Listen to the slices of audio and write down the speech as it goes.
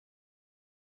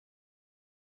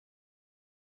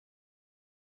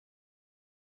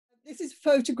This is a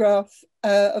photograph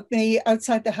of me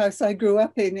outside the house I grew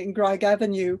up in Graig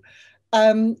Avenue.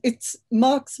 It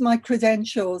marks my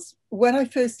credentials. When I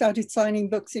first started signing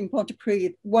books in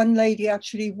Pontypridd, one lady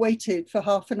actually waited for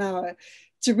half an hour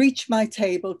to reach my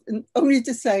table and only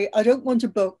to say, I don't want a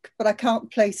book, but I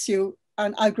can't place you.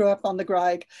 And I grew up on the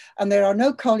Graig, and there are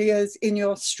no Colliers in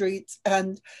your street.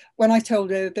 And when I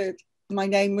told her that my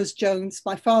name was Jones,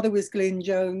 my father was Glyn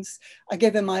Jones, I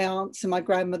gave her my aunt's and my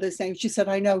grandmother's name. She said,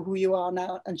 I know who you are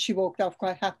now. And she walked off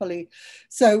quite happily.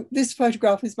 So this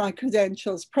photograph is my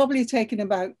credentials, probably taken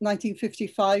about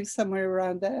 1955, somewhere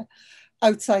around there,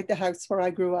 outside the house where I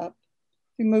grew up.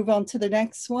 We move on to the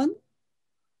next one.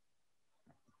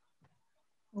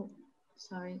 Oh,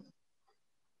 sorry.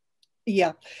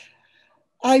 Yeah.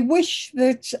 I wish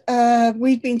that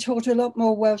we'd been taught a lot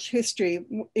more Welsh history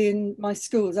in my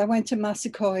schools. I went to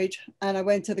Massacoid and I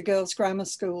went to the girls' grammar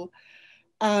school,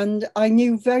 and I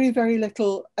knew very, very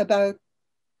little about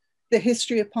the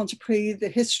history of Pontypridd, the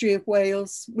history of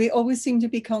Wales. We always seem to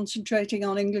be concentrating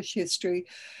on English history,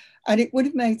 and it would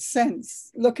have made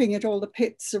sense looking at all the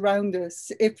pits around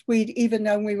us if we'd even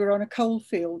known we were on a coal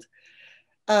field.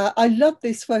 I love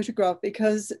this photograph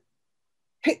because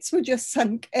pits were just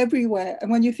sunk everywhere.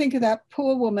 And when you think of that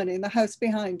poor woman in the house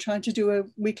behind trying to do a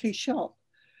weekly shop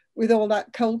with all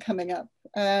that coal coming up,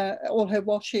 all her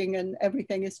washing and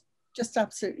everything is just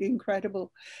absolutely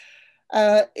incredible.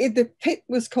 The pit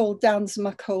was called Dan's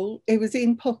Muckhole. It was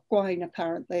in Pwllgwaun,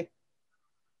 apparently.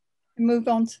 Move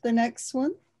on to the next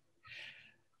one.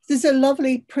 This is a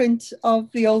lovely print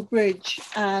of the old bridge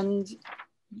and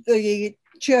the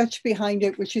church behind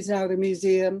it, which is now the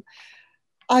museum.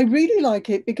 I really like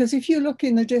it because if you look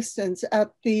in the distance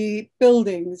at the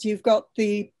buildings, you've got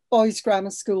the boys' grammar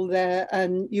school there,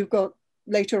 and you've got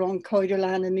later on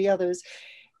Coedolan and the others.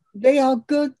 They are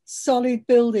good, solid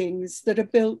buildings that are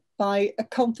built by a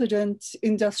confident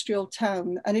industrial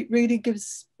town. And it really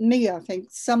gives me, I think,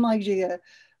 some idea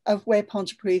of where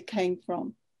Pontypridd came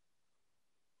from.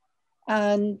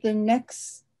 And the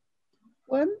next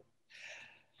one.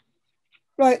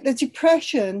 Right, the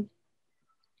Depression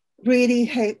really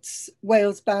hits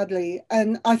Wales badly.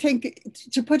 And I think,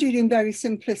 to put it in very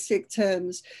simplistic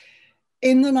terms,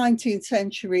 in the 19th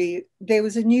century, there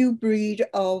was a new breed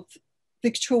of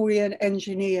Victorian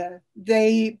engineer.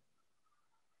 They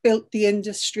built the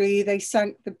industry, they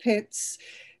sank the pits,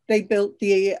 they built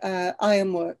the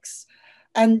ironworks.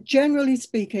 And generally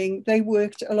speaking, they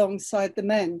worked alongside the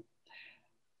men.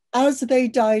 As they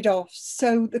died off,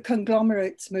 so the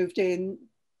conglomerates moved in,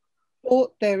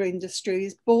 bought their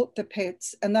industries, bought the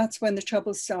pits, and that's when the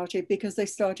trouble started, because they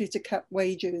started to cut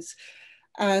wages.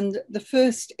 And the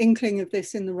first inkling of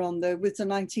this in the Rhondda was the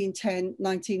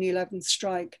 1910-1911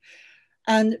 strike.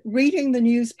 And reading the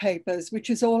newspapers,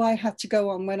 which is all I had to go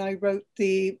on when I wrote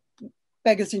the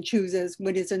Beggars and Choosers,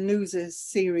 Winners and Losers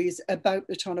series about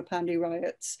the Tonypandy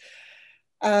riots,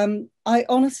 I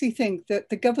honestly think that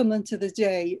the government of the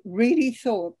day really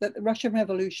thought that the Russian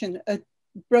Revolution had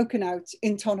broken out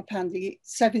in Tonypandy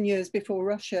 7 years before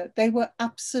Russia. They were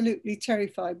absolutely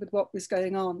terrified with what was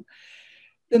going on.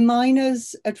 The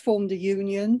miners had formed a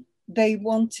union. They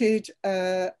wanted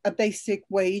a basic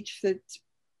wage that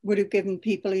would have given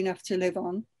people enough to live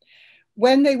on.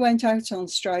 When they went out on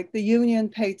strike, the union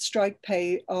paid strike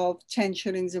pay of 10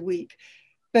 shillings a week,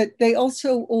 but they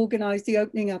also organised the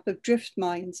opening up of drift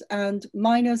mines, and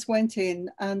miners went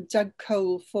in and dug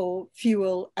coal for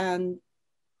fuel and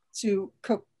to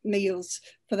cook meals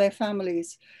for their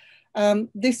families.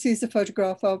 This is a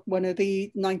photograph of one of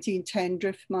the 1910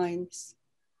 drift mines.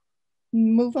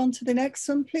 Move on to the next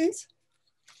one, please.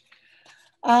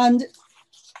 And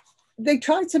they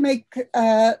tried to make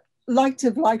light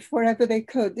of life wherever they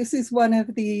could. This is one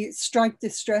of the strike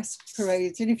distress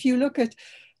parades. And if you look at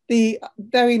the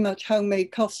very much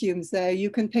homemade costumes there, you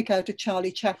can pick out a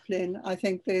Charlie Chaplin. I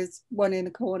think there's one in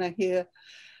the corner here.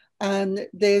 And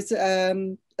there's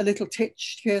a little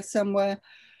Titch here somewhere.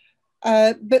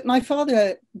 But my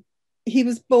father, he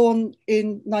was born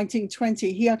in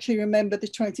 1920. He actually remembered the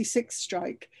 26th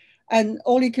strike. And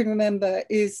all he can remember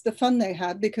is the fun they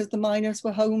had because the miners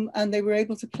were home and they were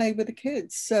able to play with the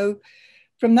kids. So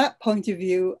from that point of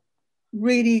view,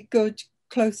 really good,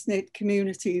 close-knit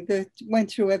community that went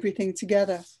through everything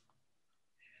together.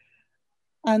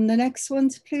 And the next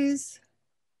ones, please.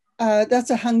 That's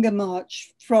a hunger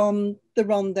march from the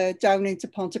Rhondda down into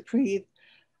Pontypridd.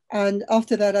 And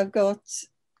after that, I've got,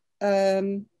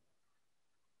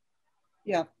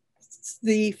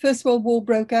 the First World War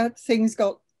broke out, things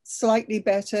got slightly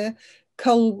better,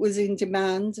 coal was in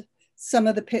demand, some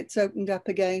of the pits opened up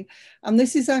again. And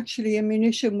this is actually a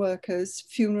munition worker's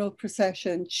funeral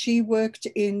procession. She worked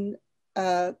in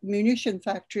a munition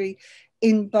factory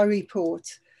in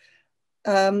Buryport.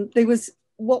 There was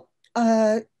what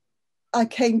I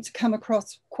came to come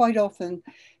across quite often.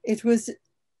 It was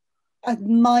a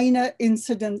minor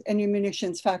incident in a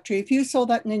munitions factory. If you saw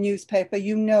that in a newspaper,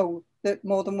 you know that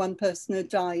more than one person had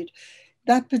died.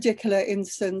 That particular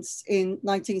instance in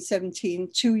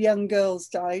 1917, 2 young girls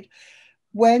died.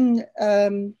 When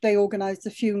they organized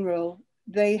the funeral,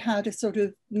 they had a sort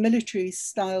of military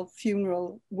style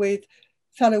funeral with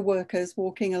fellow workers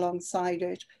walking alongside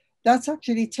it. That's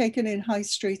actually taken in High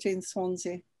Street in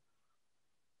Swansea.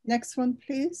 Next one,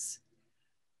 please.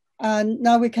 And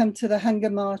now we come to the hunger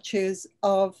marches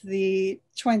of the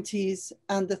 20s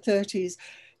and the 30s.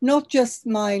 Not just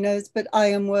miners, but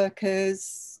iron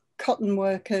workers, cotton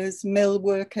workers, mill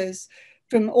workers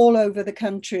from all over the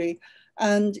country.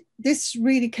 And this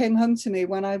really came home to me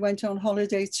when I went on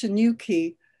holiday to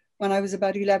Newquay when I was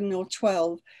about 11 or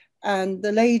 12. And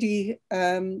the lady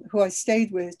who I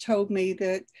stayed with told me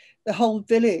that the whole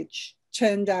village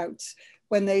turned out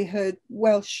when they heard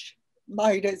Welsh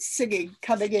miners singing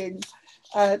coming in.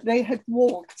 They had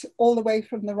walked all the way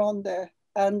from the Rhondda,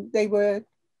 and they were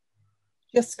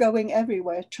just going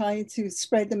everywhere trying to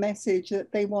spread the message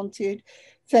that they wanted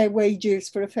fair wages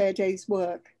for a fair day's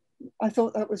work. I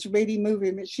thought that was really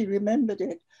moving that she remembered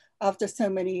it after so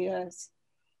many years.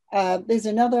 There's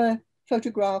another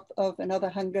photograph of another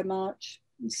hunger march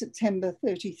in September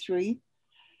 33.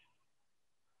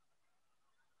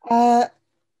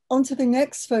 On to the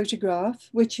next photograph,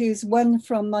 which is one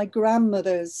from my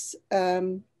grandmother's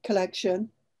collection.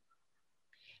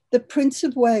 The Prince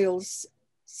of Wales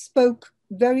spoke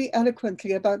very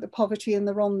eloquently about the poverty in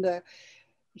the Rhondda.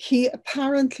 He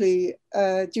apparently,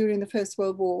 during the First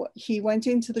World War, he went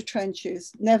into the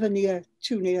trenches, never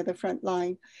too near the front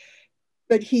line,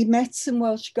 but he met some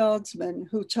Welsh guardsmen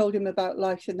who told him about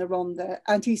life in the Rhondda,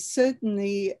 and he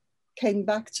certainly came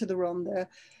back to the Rhondda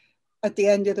at the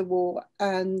end of the war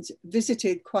and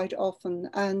visited quite often.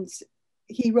 And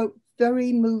he wrote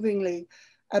very movingly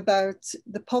about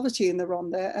the poverty in the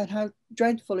Rhondda and how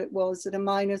dreadful it was that a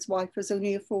miner's wife was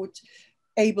only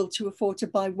able to afford to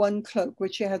buy one cloak,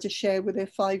 which she had to share with her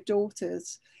 5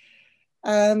 daughters.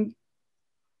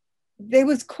 There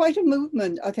was quite a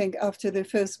movement, I think, after the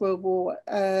First World War,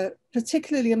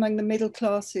 particularly among the middle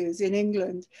classes in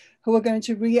England, who were going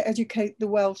to re-educate the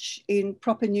Welsh in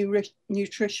proper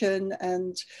nutrition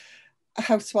and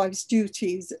housewives'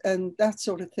 duties and that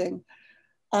sort of thing.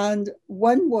 And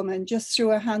one woman just threw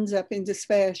her hands up in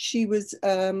despair. She was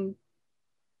a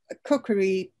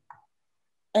cookery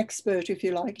expert, if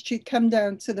you like. She'd come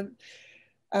down to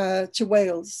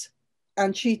Wales,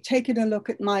 and she'd taken a look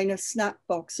at minor snack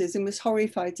boxes and was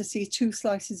horrified to see 2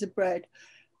 slices of bread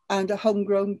and a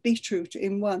homegrown beetroot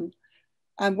in one.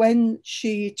 And when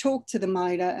she talked to the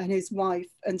miner and his wife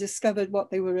and discovered what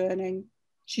they were earning,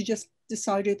 she just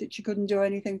decided that she couldn't do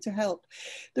anything to help.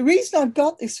 The reason I've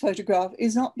got this photograph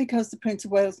is not because the Prince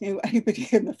of Wales knew anybody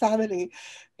in the family,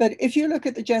 but if you look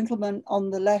at the gentleman on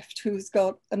the left who's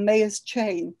got a mayor's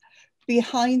chain,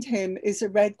 behind him is a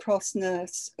Red Cross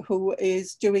nurse who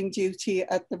is doing duty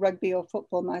at the rugby or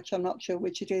football match. I'm not sure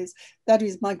which it is. That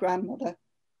is my grandmother.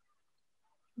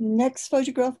 Next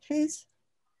photograph, please.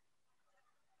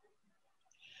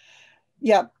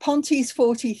 Yeah, Ponty's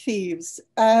 40 Thieves.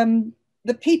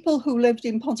 The people who lived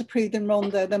in Pontypridd and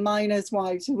Rhondda, the miners'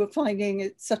 wives who were finding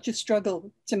it such a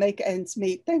struggle to make ends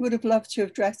meet, they would have loved to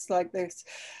have dressed like this.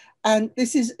 And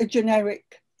this is a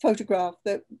generic photograph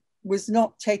that was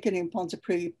not taken in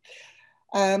Pontypridd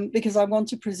because I want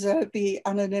to preserve the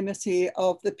anonymity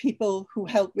of the people who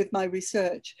helped with my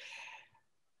research.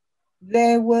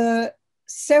 There were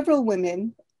several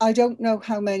women, I don't know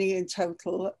how many in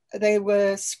total. They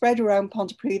were spread around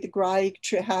Pontypridd, the Graig,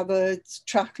 Trehavod,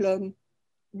 Trachlon,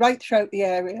 right throughout the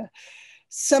area.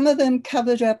 Some of them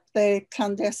covered up their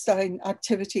clandestine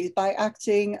activities by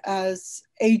acting as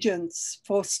agents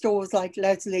for stores like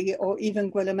Leslie or even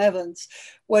Gwilym Evans,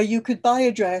 where you could buy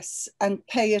a dress and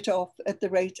pay it off at the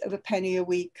rate of £1 a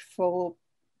week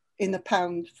in the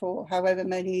pound for however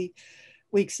many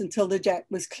weeks until the debt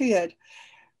was cleared.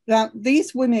 Now,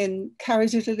 these women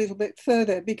carried it a little bit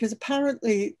further because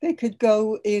apparently they could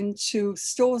go into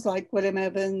stores like Gwilym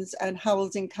Evans and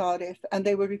Howells in Cardiff, and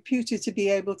they were reputed to be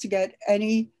able to get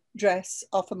any dress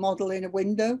off a model in a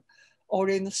window or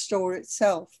in the store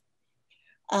itself.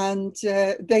 And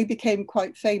they became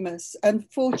quite famous.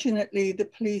 Unfortunately, the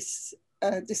police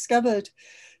discovered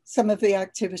some of the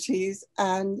activities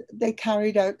and they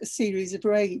carried out a series of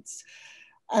raids.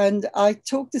 And I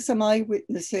talked to some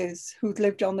eyewitnesses who'd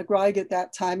lived on the Gryde at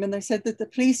that time, and they said that the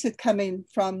police had come in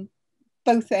from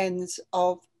both ends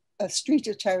of a street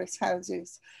of terrace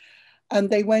houses, and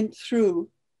they went through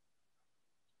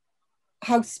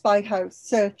house by house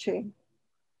searching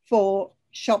for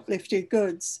shoplifted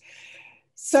goods.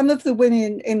 Some of the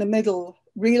women in the middle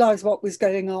realized what was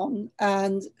going on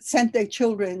and sent their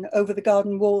children over the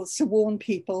garden walls to warn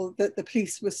people that the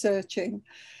police were searching.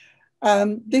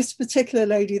 This particular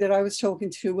lady that I was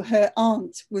talking to, her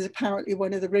aunt was apparently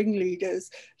one of the ringleaders.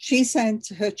 She sent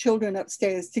her children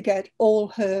upstairs to get all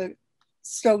her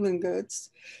stolen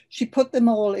goods. She put them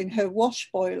all in her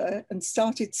wash boiler and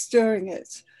started stirring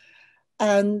it.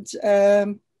 And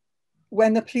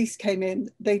when the police came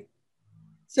in, they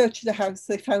searched the house,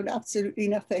 they found absolutely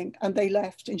nothing, and they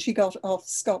left, and she got off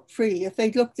scot-free. If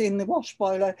they'd looked in the wash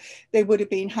boiler, there would have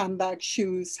been handbags,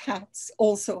 shoes, hats,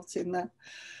 all sorts in there.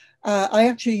 I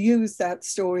actually used that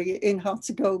story in Hard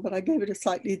to Go, but I gave it a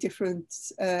slightly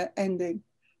different ending.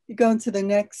 You go on to the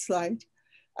next slide.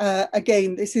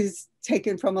 Again, this is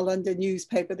taken from a London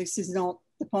newspaper. This is not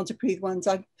the Pontypridd ones.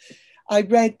 I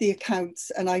read the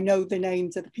accounts and I know the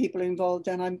names of the people involved,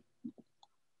 and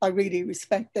I really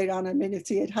respect their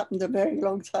anonymity. It happened a very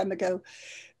long time ago.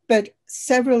 But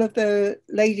several of the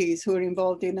ladies who were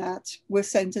involved in that were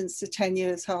sentenced to 10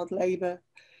 years hard labour,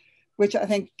 which I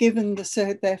think, given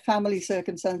their family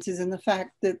circumstances and the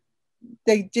fact that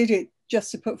they did it just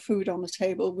to put food on the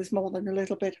table, was more than a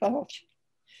little bit harsh.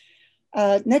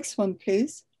 Next one,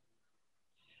 please.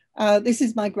 This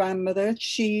is my grandmother.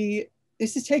 This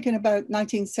is taken about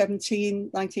 1917,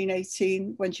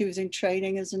 1918, when she was in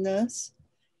training as a nurse.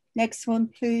 Next one,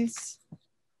 please.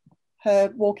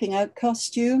 Her walking out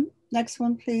costume. Next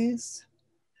one, please.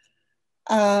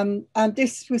 And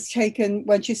this was taken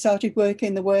when she started working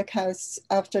in the workhouse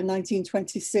after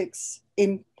 1926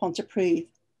 in Pontypridd.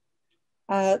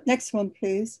 Next one,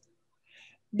 please.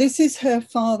 This is her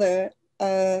father.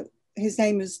 His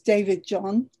name was David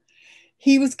John.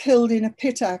 He was killed in a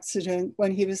pit accident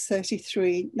when he was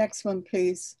 33. Next one,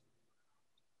 please.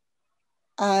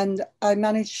 And I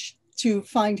managed to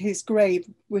find his grave,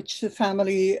 which the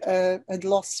family had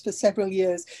lost for several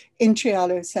years, in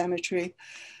Treallow Cemetery.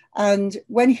 And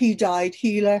when he died,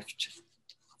 he left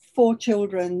 4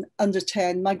 children under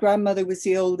 10. My grandmother was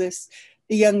the oldest.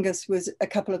 The youngest was a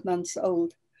couple of months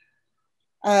old.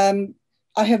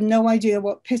 I have no idea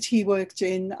what pit he worked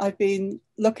in. I've been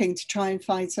looking to try and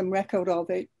find some record of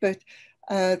it, but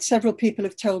several people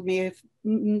have told me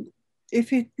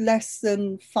if less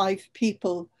than 5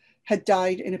 people had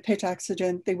died in a pit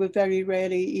accident, they were very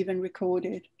rarely even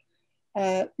recorded.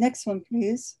 Next one,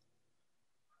 please.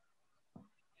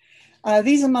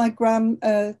 These are my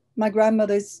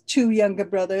grandmother's 2 younger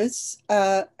brothers,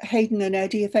 Hayden and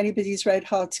Eddie. If anybody's read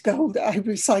Hard to Go, I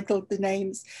recycled the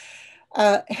names.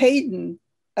 Hayden,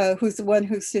 who's the one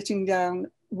who's sitting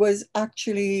down, was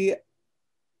actually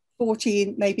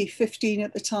 14, maybe 15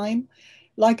 at the time.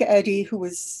 Like Eddie, who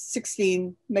was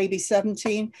 16, maybe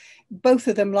 17, both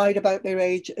of them lied about their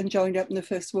age and joined up in the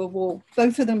First World War.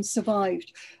 Both of them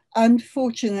survived.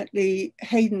 Unfortunately,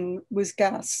 Hayden was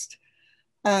gassed.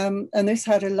 And this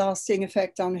had a lasting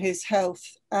effect on his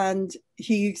health. And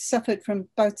he suffered from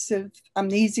bouts of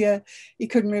amnesia. He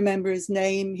couldn't remember his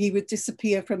name. He would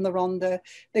disappear from the Rhondda.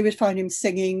 They would find him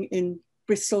singing in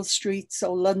Bristol streets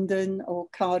or London or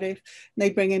Cardiff. And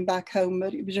they'd bring him back home,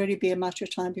 but it would only be a matter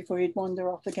of time before he'd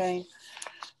wander off again.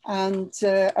 And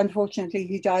unfortunately,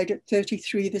 he died at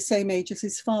 33, the same age as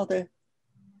his father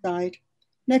died.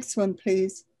 Next one,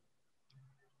 please.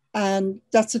 And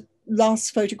that's a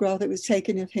last photograph that was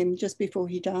taken of him just before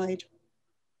he died.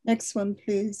 Next one,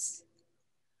 please.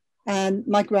 And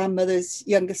my grandmother's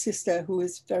younger sister, who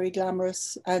was very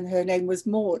glamorous, and her name was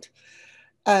Maud.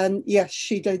 And yes,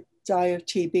 she did die of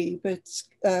TB,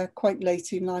 but quite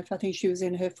late in life. I think she was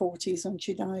in her 40s when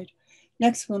she died.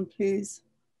 Next one, please.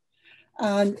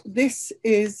 And this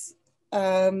is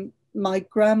my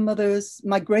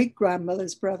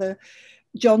great-grandmother's brother,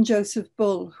 John Joseph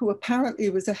Bull, who apparently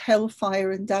was a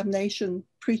hellfire and damnation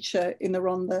preacher in the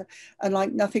Rhondda and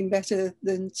liked nothing better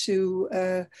than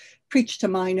to preach to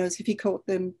minors if he caught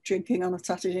them drinking on a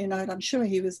Saturday night. I'm sure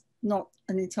he was not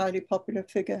an entirely popular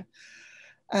figure.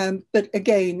 But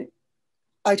again,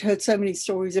 I'd heard so many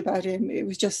stories about him. It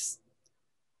was just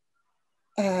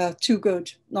too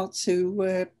good not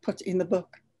to put in the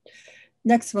book.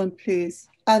 Next one, please.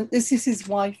 And this is his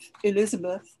wife,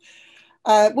 Elizabeth.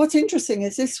 What's interesting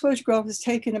is this photograph was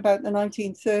taken about the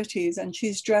 1930s and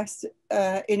she's dressed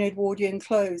in Edwardian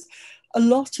clothes. a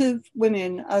lot of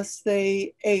women, as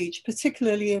they age,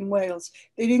 particularly in Wales,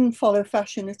 they didn't follow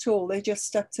fashion at all. They just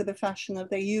stuck to the fashion of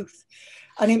their youth.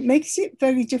 And it makes it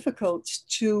very difficult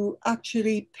to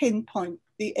actually pinpoint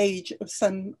the age of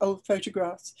some old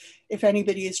photographs. If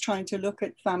anybody is trying to look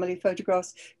at family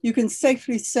photographs, you can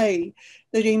safely say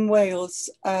that in Wales,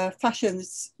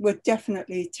 fashions were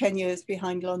definitely 10 years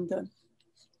behind London.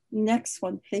 Next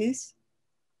one, please.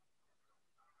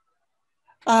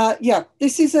 Yeah,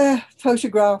 this is a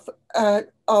photograph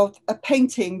of a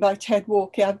painting by Ted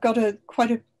Walkie. I've got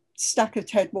quite a stack of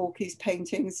Ted Walkie's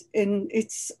paintings.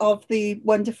 It's of the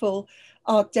wonderful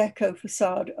Art Deco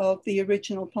facade of the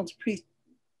original Pontypridd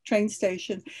train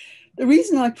station. The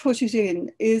reason I put it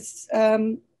in is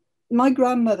my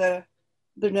grandmother,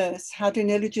 the nurse, had an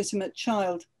illegitimate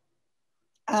child,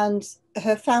 and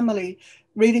her family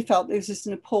really felt there was just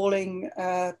an appalling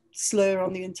slur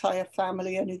on the entire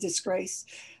family and a disgrace.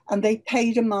 And they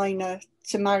paid a minor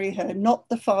to marry her, not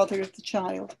the father of the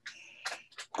child.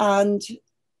 And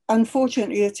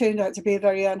unfortunately, it turned out to be a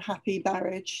very unhappy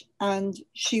marriage, and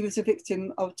she was a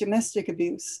victim of domestic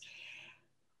abuse.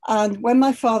 And when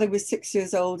my father was 6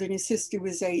 years old and his sister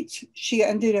was 8, she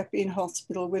ended up in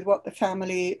hospital with what the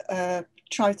family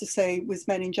tried to say was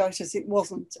meningitis. It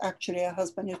wasn't. Actually, her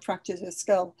husband had fractured her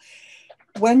skull.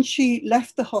 When she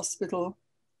left the hospital,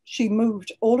 she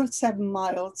moved all of 7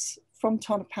 miles from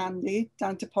Pontypridd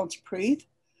down to Pontypridd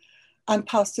and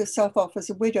passed herself off as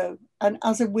a widow. And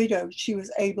as a widow, she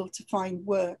was able to find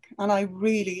work. And I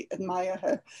really admire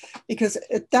her, because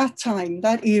at that time,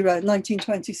 that era,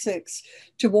 1926,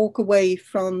 to walk away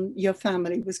from your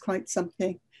family was quite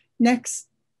something. Next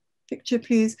picture,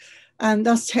 please. And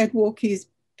that's Ted Walkie's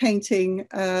painting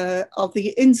of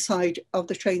the inside of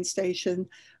the train station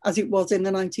as it was in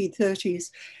the 1930s.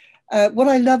 What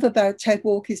I love about Ted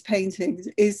Walkie's paintings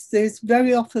is there's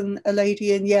very often a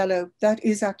lady in yellow. That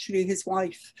is actually his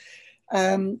wife.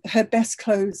 Her best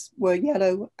clothes were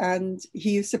yellow, and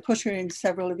he used to put her in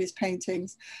several of his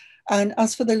paintings. And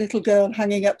as for the little girl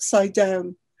hanging upside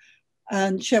down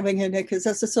and showing her knickers,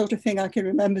 that's the sort of thing I can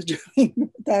remember doing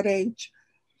at that age.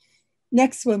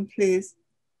 Next one, please.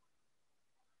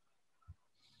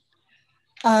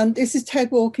 And this is Ted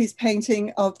Walkie's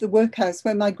painting of the workhouse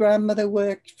where my grandmother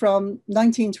worked from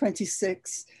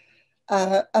 1926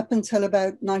 up until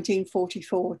about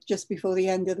 1944, just before the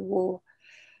end of the war.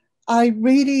 I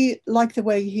really like the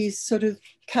way he's sort of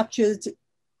captured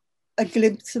a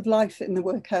glimpse of life in the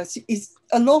workhouse.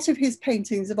 A lot of his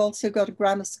paintings have also got a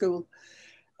grammar school,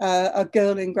 a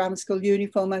girl in grammar school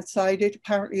uniform outside it.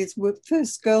 Apparently his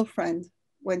first girlfriend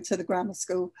went to the grammar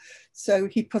school, so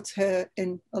he puts her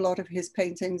in a lot of his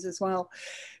paintings as well.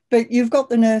 But you've got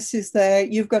the nurses there,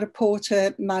 you've got a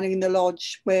porter manning the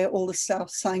lodge where all the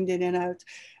staff signed in and out.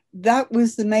 That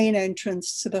was the main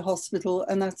entrance to the hospital,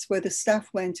 and that's where the staff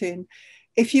went in.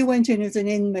 If you went in as an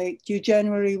inmate, you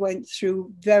generally went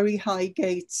through very high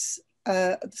gates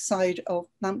at the side of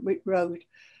Mountwick Road.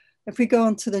 If we go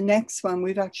on to the next one,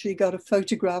 we've actually got a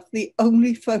photograph, the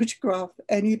only photograph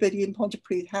anybody in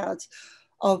Pontypridd had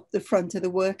of the front of the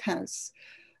workhouse.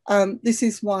 This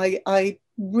is why I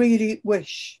really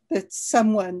wish that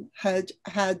someone had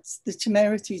had the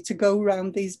temerity to go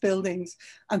around these buildings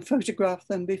and photograph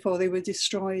them before they were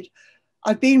destroyed.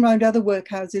 I've been around other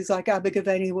workhouses like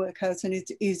Abergavenny workhouse, and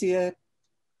it's easier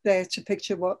there to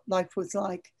picture what life was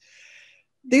like.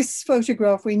 This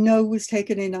photograph we know was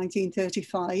taken in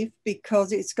 1935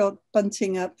 because it's got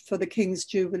bunting up for the King's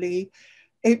Jubilee.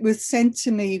 It was sent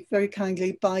to me very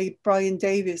kindly by Brian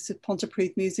Davies at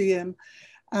Pontypridd Museum,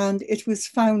 and it was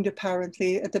found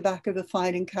apparently at the back of a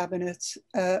filing cabinet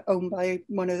owned by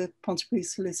one of the Pontypridd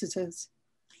solicitors.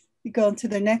 You go on to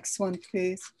the next one,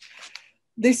 please.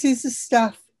 This is the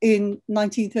staff in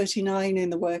 1939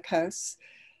 in the workhouse.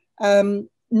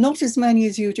 Not as many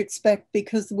as you'd expect,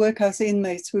 because the workhouse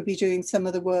inmates would be doing some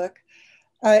of the work.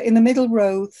 In the middle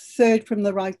row, third from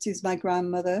the right, is my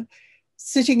grandmother.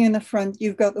 Sitting in the front,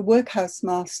 you've got the workhouse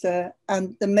master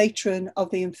and the matron of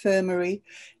the infirmary.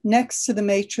 Next to the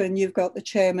matron, you've got the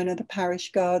chairman of the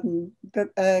parish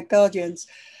guardians.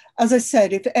 As I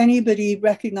said, if anybody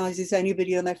recognises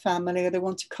anybody in their family or they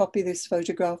want to copy this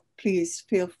photograph, please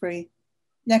feel free.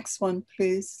 Next one,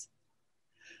 please.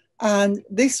 And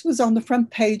this was on the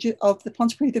front page of the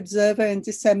Pontypridd Observer in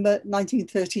December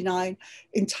 1939,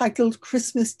 entitled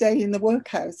Christmas Day in the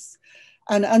Workhouse.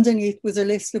 And underneath was a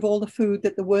list of all the food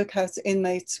that the workhouse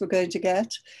inmates were going to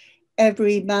get.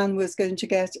 Every man was going to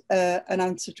get an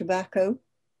ounce of tobacco,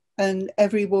 and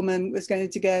every woman was going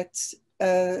to get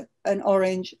an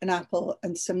orange, an apple,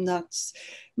 and some nuts.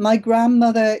 My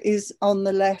grandmother is on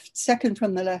the left, second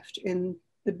from the left in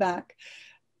the back.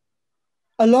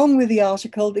 Along with the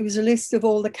article, there was a list of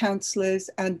all the councillors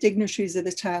and dignitaries of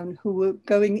the town who were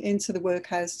going into the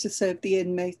workhouse to serve the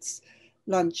inmates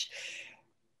lunch.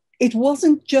 It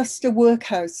wasn't just a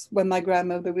workhouse when my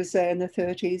grandmother was there in the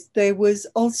 30s. There was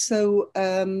also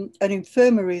an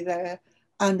infirmary there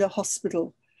and a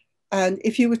hospital. And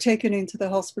if you were taken into the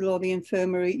hospital or the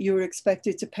infirmary, you were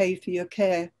expected to pay for your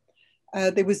care.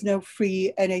 There was no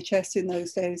free NHS in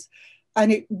those days. And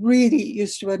it really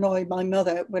used to annoy my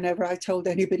mother whenever I told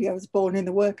anybody I was born in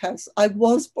the workhouse. I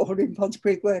was born in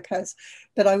Pontypridd workhouse,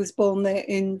 but I was born there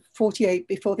in 48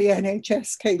 before the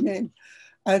NHS came in.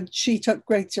 And she took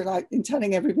great delight in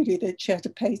telling everybody that she had to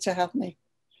pay to have me.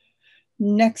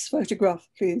 Next photograph,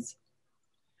 please.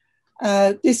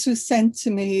 This was sent to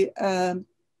me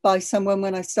by someone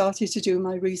when I started to do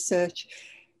my research.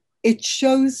 It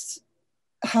shows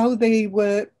how they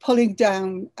were pulling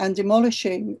down and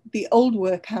demolishing the old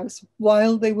workhouse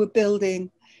while they were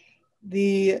building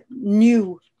the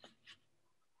new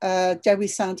Dewi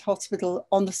Sant Hospital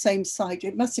on the same site.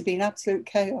 It must have been absolute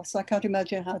chaos. I can't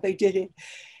imagine how they did it.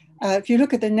 If you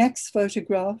look at the next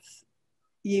photograph,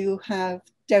 you have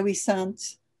Dewi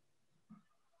Sant,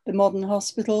 the modern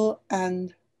hospital,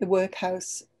 and the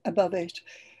workhouse above it.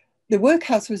 The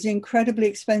workhouse was an incredibly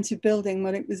expensive building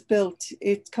when it was built.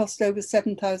 It cost over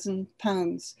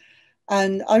 £7,000.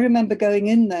 And I remember going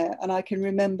in there, and I can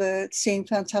remember seeing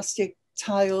fantastic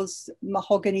tiles,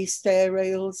 mahogany stair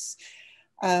rails,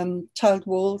 tiled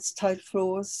walls, tiled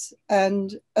floors.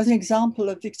 And as an example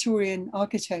of Victorian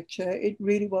architecture, it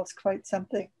really was quite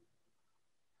something.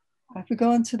 If we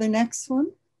go on to the next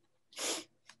one.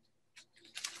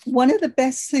 One of the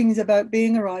best things about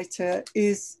being a writer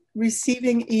is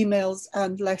receiving emails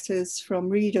and letters from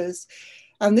readers.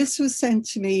 And this was sent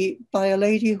to me by a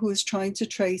lady who was trying to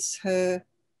trace her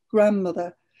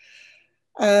grandmother.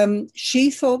 She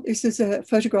thought this is a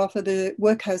photograph of the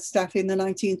workhouse staff in the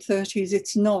 1930s.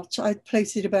 It's not. I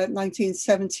placed it about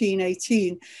 1917,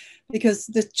 18, because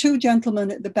the two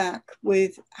gentlemen at the back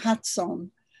with hats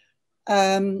on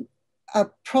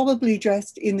are probably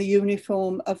dressed in the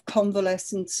uniform of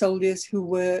convalescent soldiers who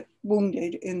were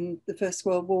wounded in the First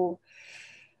World War.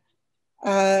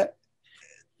 Again,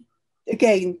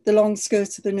 the long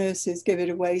skirts of the nurses give it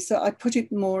away, so I put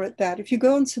it more at that. If you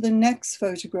go on to the next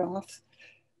photograph,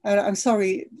 I'm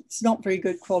sorry, it's not very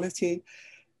good quality.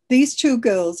 These two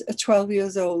girls are 12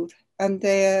 years old and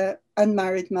they're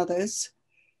unmarried mothers.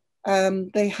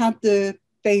 They had the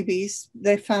babies.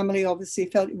 Their family obviously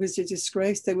felt it was a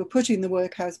disgrace. They were put in the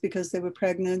workhouse because they were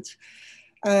pregnant.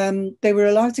 They were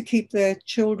allowed to keep their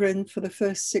children for the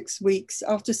first 6 weeks.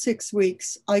 After 6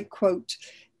 weeks, I quote,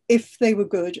 if they were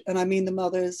good, and I mean the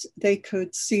mothers, they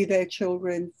could see their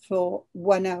children for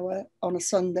 1 hour on a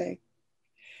Sunday.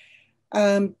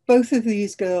 Both of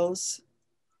these girls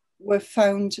were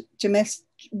found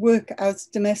work as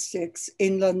domestics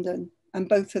in London, and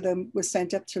both of them were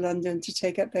sent up to London to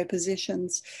take up their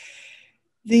positions.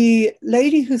 The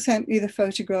lady who sent me the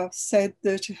photograph said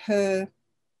that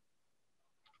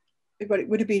it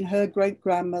would have been her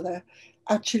great-grandmother,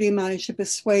 actually managed to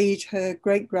persuade her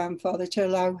great-grandfather to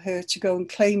allow her to go and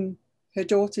claim her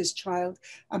daughter's child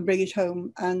and bring it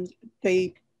home, and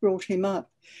they brought him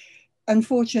up.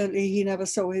 Unfortunately, he never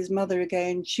saw his mother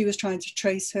again. She was trying to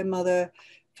trace her mother,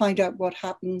 find out what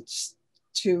happened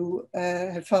to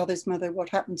her father's mother, what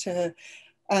happened to her.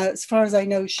 As far as I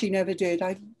know, she never did.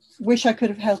 I wish I could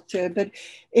have helped her, but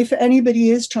if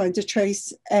anybody is trying to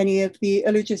trace any of the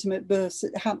illegitimate births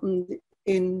that happened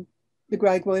in the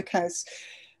Graig workhouse,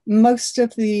 most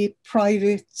of the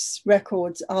private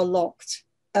records are locked,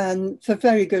 and for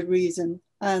very good reason,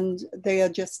 and they are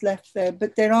just left there.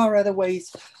 But there are other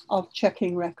ways of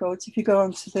checking records. If you go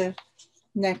on to the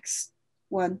next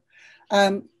one.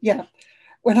 Yeah,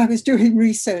 when I was doing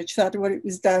research, that's what it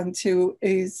was down to,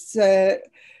 is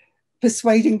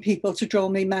persuading people to draw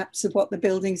me maps of what the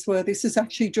buildings were. This is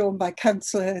actually drawn by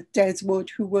Councillor Des Wood,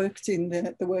 who worked in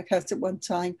the workhouse at one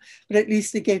time, but at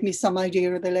least it gave me some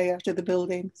idea of the layout of the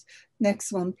buildings.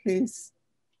 Next one, please.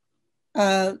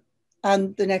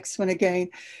 And the next one again.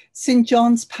 St.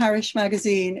 John's Parish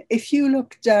Magazine. If you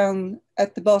look down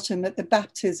at the bottom at the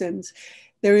baptisms,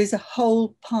 there is a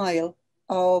whole pile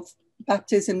of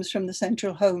baptisms from the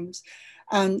central homes.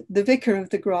 And the vicar of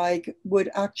the Graig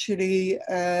would actually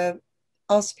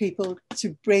ask people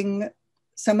to bring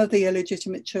some of the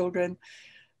illegitimate children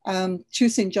to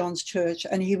St. John's Church,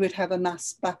 and he would have a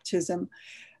mass baptism.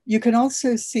 You can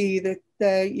also see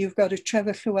that you've got a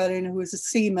Trevor Llewellyn who was a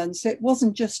seaman. So it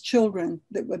wasn't just children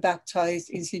that were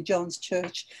baptised in St. John's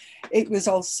Church. It was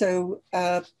also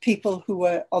people who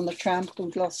were on the tramp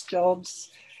who'd lost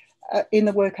jobs. in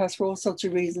the workhouse for all sorts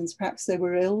of reasons. Perhaps they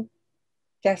were ill,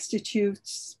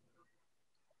 destitute,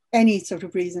 any sort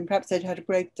of reason. Perhaps they'd had a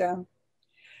breakdown.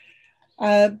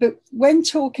 But when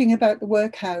talking about the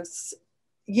workhouse,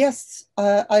 yes,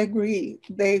 I agree.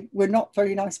 They were not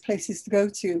very nice places to go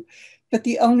to, but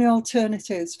the only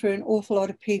alternatives for an awful lot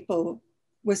of people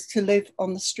was to live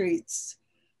on the streets.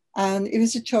 And it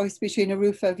was a choice between a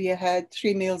roof over your head,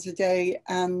 3 meals a day,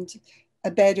 and a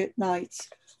bed at night,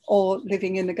 or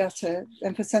living in the gutter.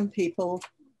 And for some people,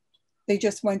 they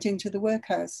just went into the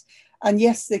workhouse. And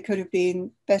yes, they could have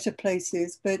been better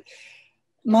places, but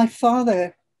my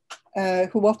father,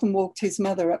 who often walked his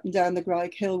mother up and down the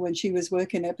Graig Hill when she was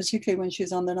working there, particularly when she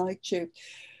was on the night shift,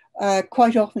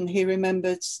 quite often he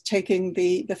remembered taking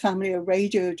the family a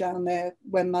radio down there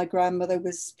when my grandmother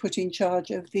was put in charge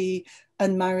of the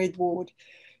unmarried ward.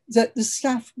 That the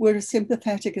staff were as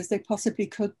sympathetic as they possibly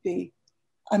could be.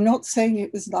 I'm not saying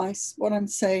it was nice. What I'm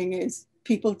saying is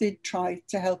people did try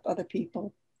to help other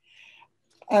people.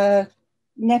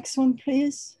 Next one,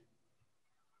 please.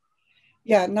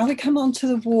 Yeah, now we come on to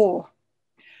the war.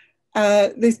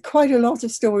 There's quite a lot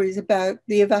of stories about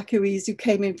the evacuees who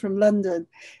came in from London.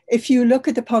 If you look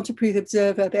at the Pontypridd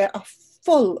Observer, they are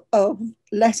full of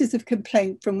letters of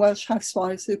complaint from Welsh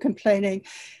housewives who are complaining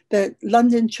that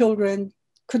London children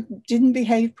didn't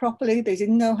behave properly. They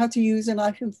didn't know how to use a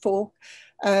knife and fork.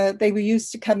 They were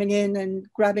used to coming in and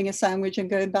grabbing a sandwich and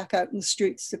going back out in the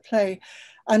streets to play.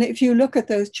 And if you look at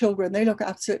those children, they look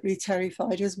absolutely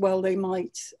terrified, as well they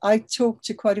might. I talked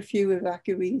to quite a few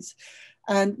evacuees,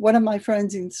 and one of my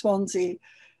friends in Swansea,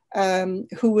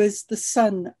 who was the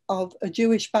son of a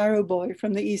Jewish barrow boy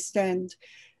from the East End,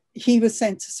 he was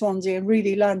sent to Swansea and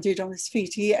really landed on his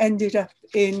feet. He ended up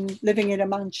living in a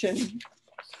mansion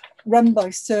run by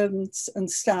servants and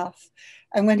staff.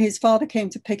 And when his father came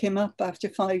to pick him up after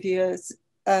 5 years,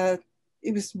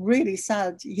 it was really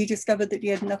sad. He discovered that he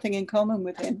had nothing in common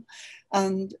with him.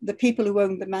 And the people who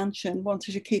owned the mansion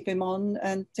wanted to keep him on.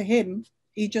 And to him,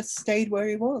 he just stayed where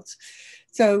he was.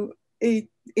 So it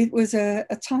was a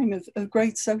time of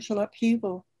great social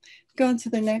upheaval. Go on to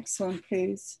the next one,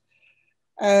 please.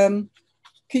 Can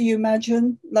you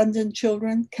imagine London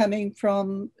children coming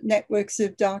from networks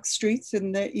of dark streets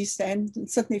in the East End and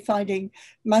suddenly finding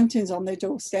mountains on their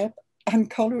doorstep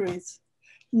and collieries?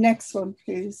 Next one,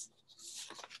 please.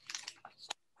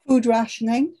 Food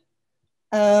rationing.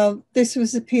 This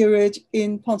was a period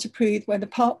in Pontypridd when the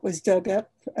park was dug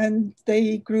up and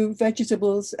they grew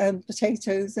vegetables and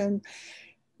potatoes, and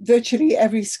virtually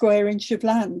every square inch of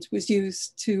land was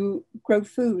used to grow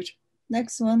food.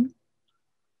 Next one.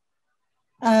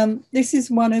 This is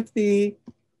one of the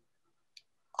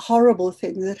horrible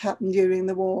things that happened during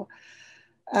the war.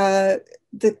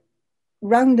 The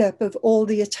roundup of all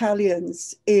the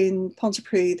Italians in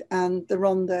Pontypridd and the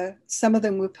Rhondda, some of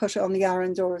them were put on the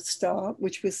Arundel Star,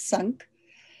 which was sunk.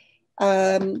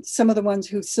 Some of the ones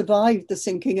who survived the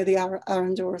sinking of the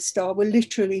Arundel Star were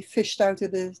literally fished out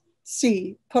of the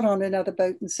sea, put on another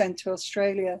boat and sent to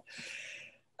Australia.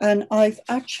 And I've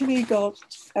actually got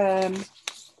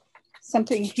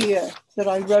something here that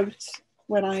I wrote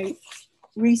when I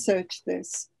researched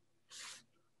this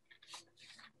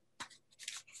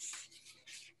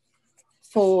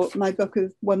for my book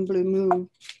of One Blue Moon.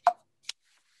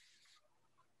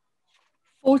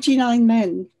 49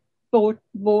 men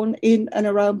born in and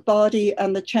around Bardi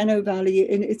and the Ceno Valley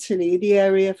in Italy, the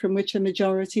area from which a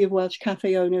majority of Welsh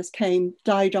cafe owners came,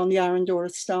 died on the Arundel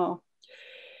Star.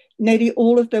 Nearly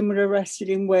all of them were arrested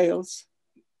in Wales.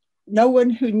 No one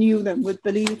who knew them would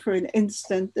believe for an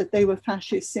instant that they were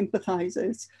fascist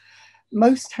sympathisers.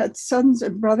 Most had sons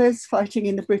and brothers fighting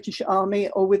in the British Army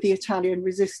or with the Italian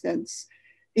resistance.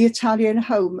 The Italian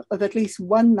home of at least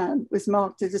one man was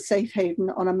marked as a safe haven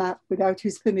on a map without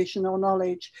his permission or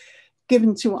knowledge,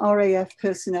 given to RAF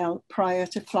personnel prior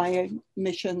to flying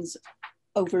missions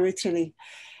over Italy.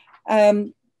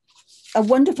 A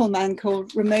wonderful man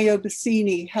called Romeo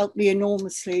Bassini helped me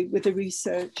enormously with the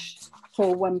research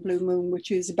for One Blue Moon,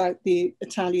 which is about the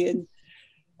Italian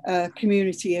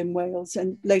community in Wales.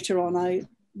 And later on, I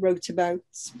wrote about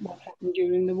what happened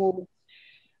during the war.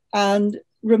 And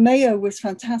Romeo was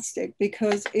fantastic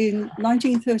because in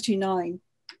 1939,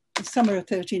 the summer of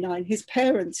 39, his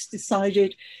parents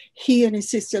decided he and his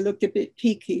sister looked a bit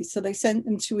peaky. So they sent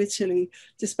him to Italy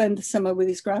to spend the summer with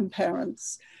his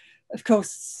grandparents. Of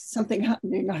course, something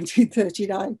happened in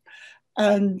 1939.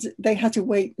 And they had to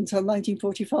wait until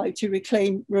 1945 to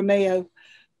reclaim Romeo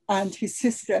and his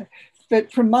sister.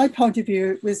 But from my point of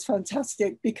view, it was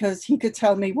fantastic because he could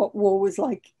tell me what war was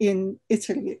like in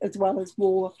Italy as well as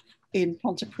war in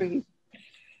Pontypridd.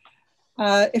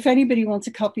 If anybody wants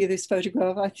a copy of this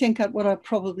photograph, I think what I'll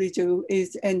probably do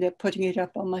is end up putting it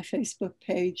up on my Facebook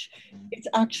page. It's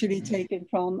actually taken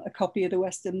from a copy of the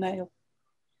Western Mail.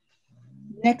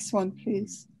 Next one,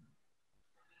 please.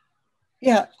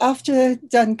 Yeah, after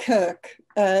Dunkirk,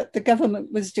 the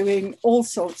government was doing all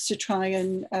sorts to try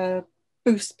and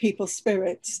boost people's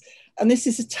spirits. And this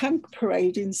is a tank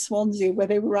parade in Swansea where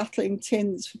they were rattling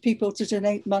tins for people to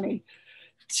donate money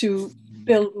to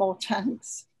build more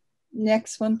tanks.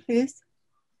 Next one, please.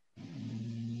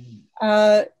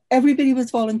 Everybody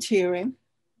was volunteering.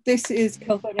 This is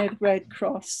Kilfynydd Red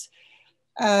Cross.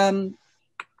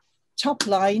 Top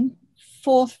line,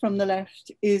 fourth from the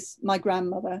left, is my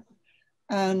grandmother.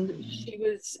 And she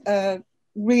was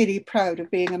really proud of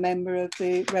being a member of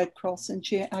the Red Cross, and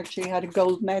she actually had a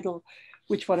gold medal,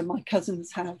 which one of my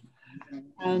cousins have.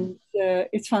 And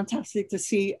it's fantastic to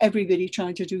see everybody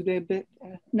trying to do their bit.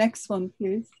 Next one,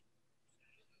 please.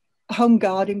 Home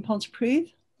Guard in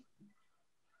Pontypridd.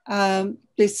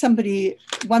 There's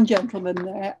one gentleman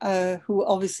there who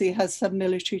obviously has some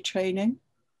military training.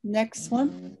 Next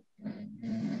one.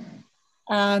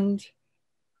 And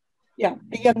yeah,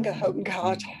 the younger Home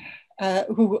Guard,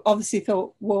 who obviously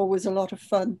thought war was a lot of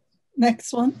fun.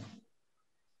 Next one.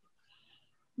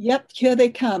 Yep, here they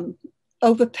come.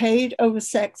 Overpaid,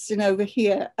 oversexed, and over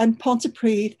here. And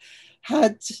Pontypridd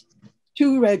had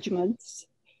 2 regiments,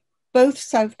 both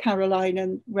South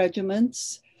Carolinian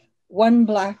regiments, one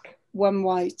black, one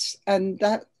white, and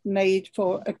that made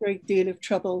for a great deal of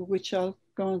trouble, which I'll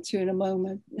go on to in a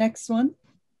moment. Next one.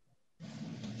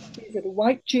 These are the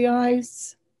white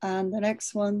GIs, and the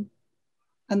next one,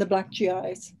 and the black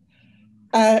GIs.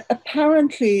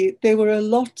 Apparently, there were a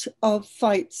lot of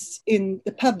fights in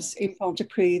the pubs in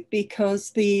Pontypridd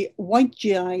because the white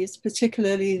GIs,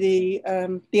 particularly the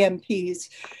MPs,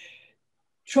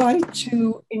 tried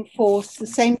to enforce the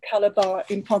same colour bar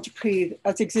in Pontypridd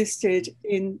as existed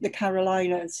in the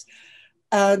Carolinas.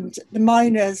 And the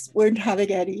miners weren't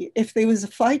having any. If there was a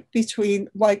fight between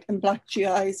white and black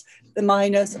GIs, the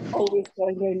miners always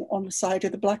joined in on the side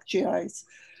of the black GIs.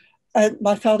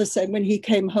 My father said when he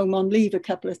came home on leave a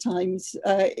couple of times,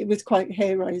 it was quite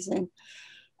hair-raising.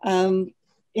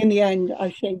 In the end, I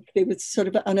think there was sort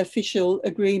of an unofficial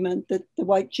agreement that the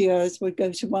white GIs would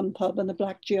go to one pub and the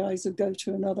black GIs would go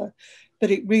to another.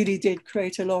 But it really did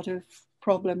create a lot of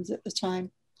problems at the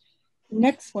time.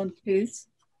 Next one, please.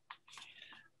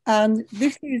 And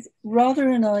this is rather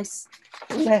a nice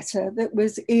letter that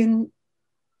was in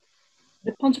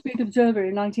the Pontypridd Observer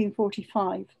in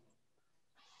 1945.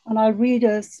 And I'll read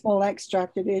a small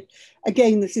extract of it.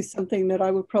 Again, this is something that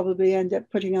I will probably end up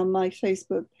putting on my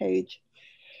Facebook page.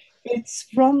 It's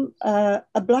from a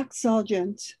black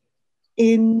sergeant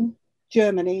in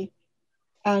Germany,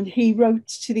 and he wrote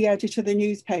to the editor of the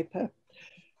newspaper,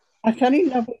 "I fell in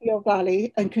love with your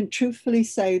valley and can truthfully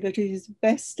say that it is the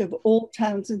best of all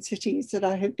towns and cities that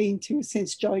I have been to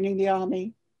since joining the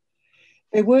army.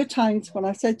 There were times when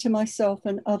I said to myself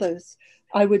and others,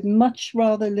 I would much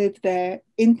rather live there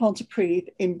in Pontypridd,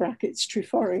 in brackets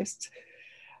Treforest,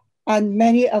 and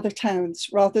many other towns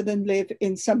rather than live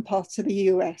in some parts of the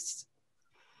US.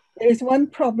 There is one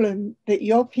problem that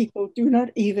your people do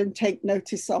not even take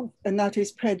notice of, and that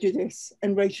is prejudice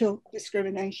and racial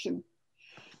discrimination.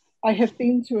 I have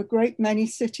been to a great many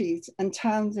cities and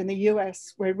towns in the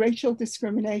US where racial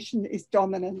discrimination is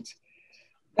dominant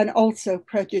and also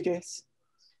prejudice.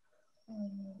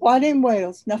 While in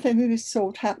Wales, nothing of this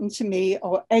sort happened to me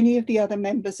or any of the other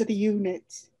members of the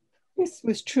unit. This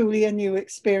was truly a new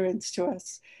experience to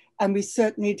us, and we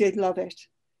certainly did love it.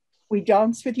 We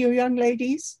danced with your young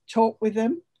ladies, talked with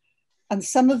them, and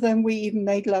some of them we even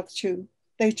made love to.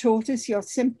 They taught us your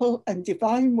simple and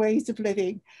divine ways of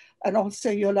living and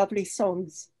also your lovely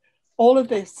songs. All of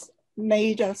this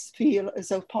made us feel as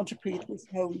though Pontypridd was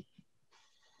home."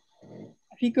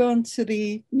 If you go on to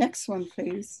the next one,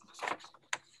 please.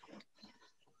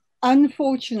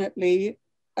 Unfortunately,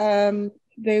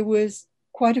 there was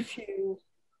quite a few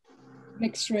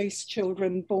mixed race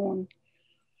children born.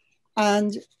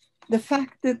 And the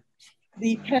fact that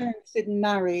the parents didn't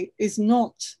marry is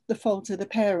not the fault of the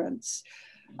parents.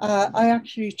 I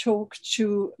actually talked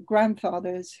to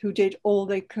grandfathers who did all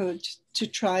they could to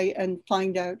try and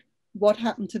find out what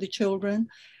happened to the children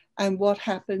and what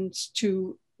happened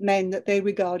to men that they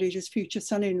regarded as future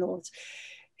son-in-laws.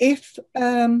 If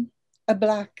a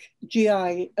black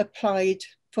GI applied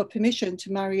for permission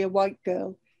to marry a white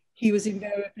girl, he was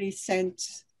invariably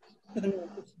sent to the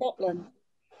north of Scotland,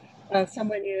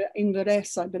 somewhere near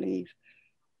Inverness, I believe.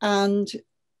 And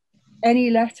any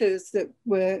letters that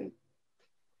were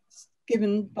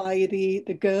given by the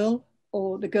girl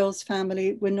or the girl's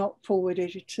family were not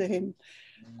forwarded to him.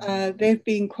 There have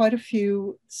been quite a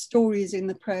few stories in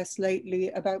the press lately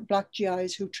about black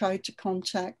GIs who tried to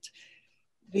contact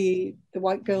the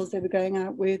white girls they were going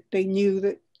out with. They knew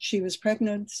that she was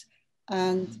pregnant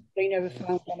and they never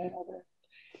found one another.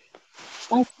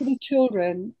 As for the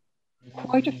children,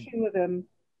 quite a few of them,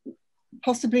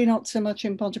 possibly not so much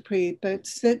in Pontypridd, but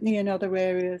certainly in other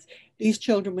areas, these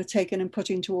children were taken and put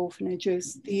into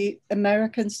orphanages. The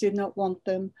Americans did not want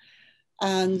them,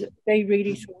 and they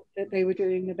really thought that they were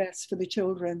doing the best for the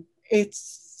children.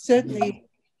 It's certainly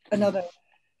another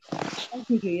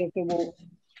tragedy of the war,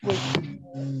 which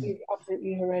is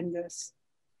absolutely horrendous.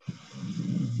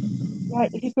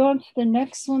 Right, if you go on to the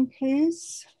next one,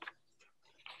 please.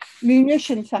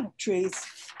 Munition factories.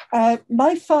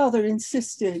 My father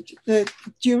insisted that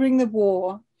during the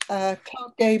war,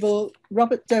 Clark Gable,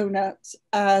 Robert Donat,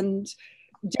 and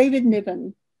David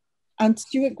Niven, and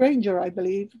Stuart Granger, I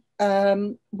believe,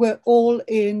 were all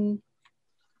in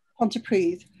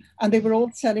Pontypridd, and they were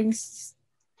all selling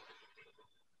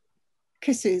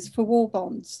kisses for war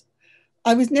bonds.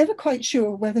 I was never quite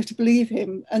sure whether to believe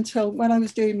him until when I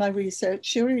was doing my research.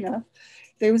 Sure enough,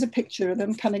 there was a picture of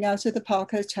them coming out of the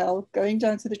Park Hotel, going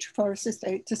down to the Treforest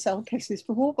Estate to sell kisses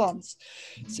for war bonds.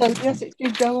 So yes, it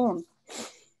did go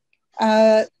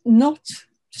on. Not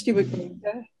Stuart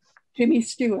Granger, Jimmy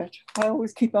Stewart. I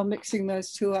always keep on mixing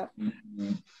those two up.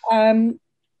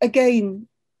 Again,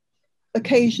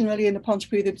 occasionally in the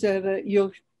Pontypridd Observer,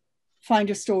 you'll find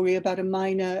a story about a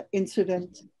minor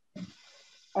incident.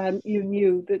 You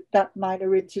knew that that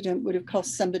minor incident would have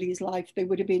cost somebody's life. There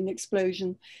would have been an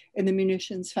explosion in the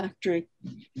munitions factory.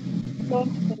 Go on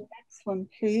to the next one,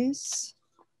 please.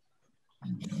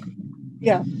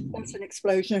 Yeah, that's an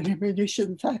explosion in a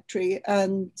munition factory,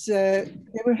 and there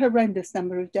were a horrendous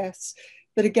number of deaths.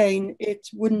 But again, it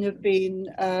wouldn't have been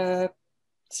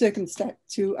circumspect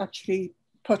to actually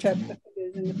put up the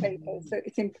figures in the paper. So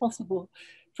it's impossible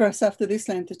for us after this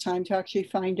length of time to actually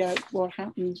find out what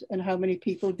happened and how many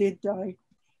people did die.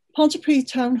 Pontypridd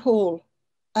Town Hall.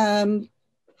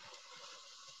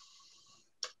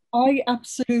 I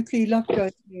absolutely loved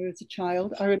going there as a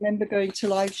child. I remember going to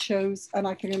live shows, and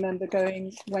I can remember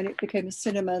going when it became a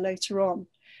cinema later on.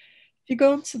 If you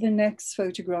go on to the next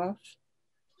photograph,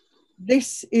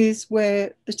 this is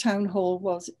where the town hall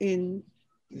was in,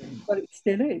 well, it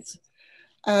still is.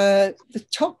 The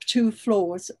top two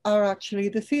floors are actually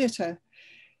the theatre.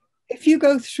 If you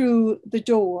go through the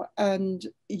door and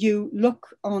you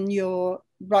look on your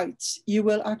right, you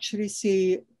will actually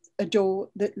see a door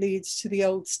that leads to the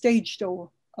old stage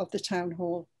door of the town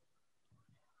hall.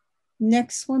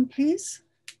 Next one, please.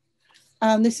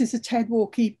 And this is a Ted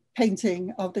Walkie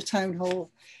painting of the town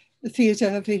hall, the theatre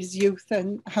of his youth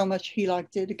and how much he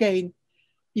liked it. Again,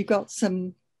 you got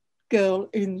some girl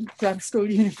in grammar school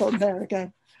uniform there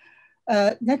again.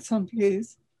 Next one,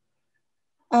 please.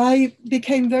 I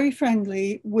became very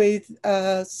friendly with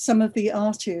some of the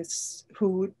artists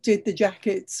who did the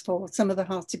jackets for some of the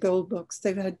Heart to Gold books.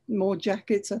 They've had more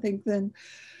jackets, I think, than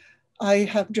I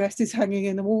have dresses hanging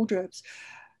in the wardrobes.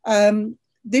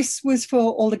 This was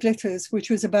for All the Glitters, which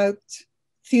was about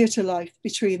theatre life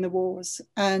between the wars.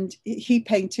 And he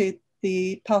painted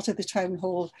the part of the town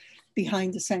hall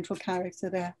behind the central character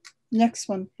there. Next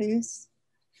one, please.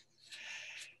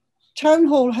 Town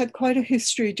Hall had quite a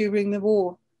history during the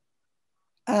war.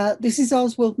 This is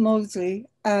Oswald Mosley,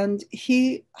 and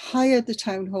he hired the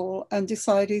town hall and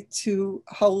decided to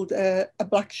hold a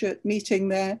black shirt meeting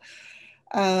there.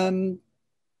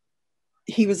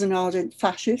 He was an ardent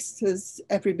fascist, as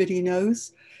everybody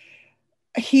knows.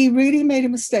 He really made a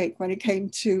mistake when it came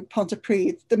to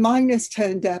Pontypridd. The miners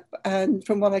turned up, and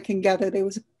from what I can gather, there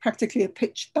was practically a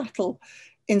pitched battle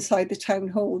inside the town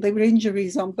hall. There were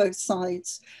injuries on both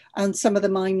sides, and some of the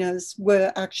miners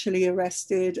were actually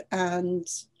arrested and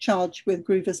charged with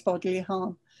grievous bodily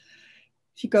harm.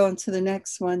 If you go on to the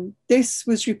next one, this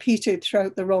was repeated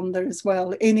throughout the Ronda as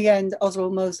well. In the end,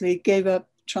 Oswald Mosley gave up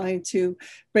trying to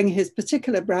bring his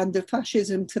particular brand of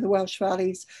fascism to the Welsh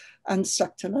valleys and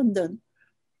stuck to London.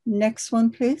 Next one,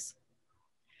 please.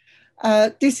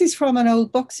 This is from an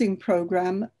old boxing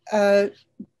program.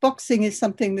 Boxing is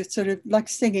something that's sort of like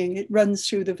singing. It runs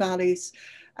through the valleys,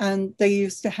 and they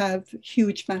used to have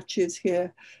huge matches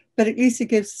here. But at least it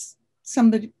gives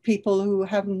some people who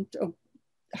haven't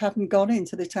gone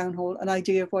into the town hall an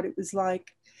idea of what it was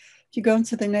like. If you go on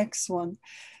to the next one.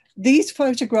 These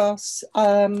photographs,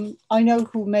 I know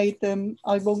who made them.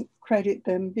 I won't credit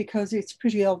them because it's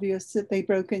pretty obvious that they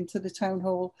broke into the town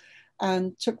hall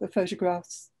and took the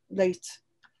photographs late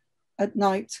at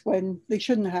night when they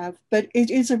shouldn't have, but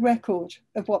it is a record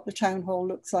of what the town hall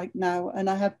looks like now. And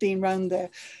I have been round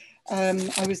there.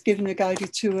 I was given a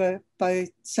guided tour by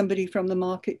somebody from the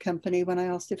market company when I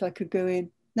asked if I could go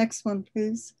in. Next one,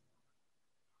 please.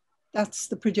 That's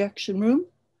the projection room.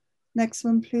 Next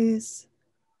one, please.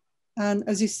 And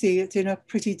as you see, it's in a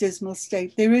pretty dismal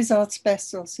state. There is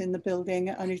asbestos in the building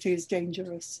and it is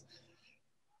dangerous.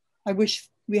 I wish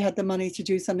we had the money to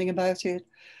do something about it.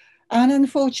 And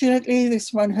unfortunately,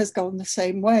 this one has gone the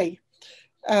same way.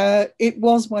 It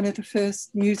was one of the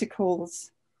first music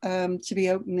halls to be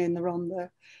opened in the Rhondda.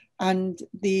 And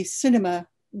the cinema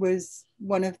was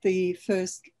one of the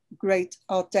first great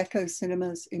Art Deco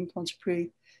cinemas in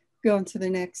Pontypridd. Go on to the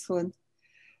next one.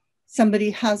 Somebody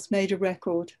has made a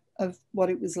record of what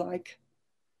it was like.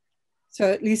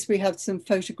 So at least we have some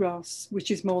photographs,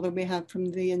 which is more than we have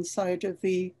from the inside of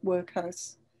the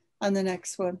workhouse. And the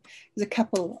next one is a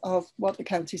couple of what the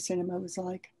county cinema was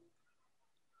like.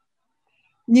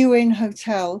 New Inn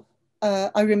Hotel,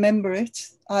 I remember it.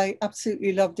 I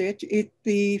absolutely loved it.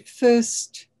 The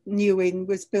first New Inn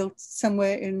was built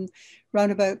somewhere in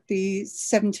around about the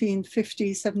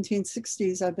 1750s,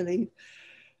 1760s, I believe.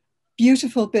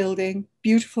 Beautiful building,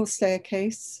 beautiful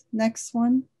staircase. Next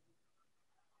one.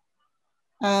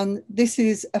 And this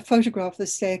is a photograph of the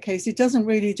staircase. It doesn't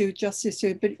really do justice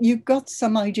to it, but you've got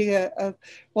some idea of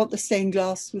what the stained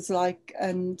glass was like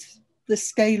and the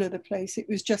scale of the place. It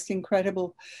was just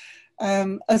incredible.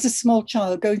 As a small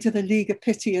child, going to the League of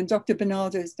Pity and Dr.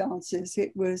 Bernardo's dances,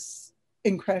 it was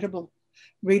incredible.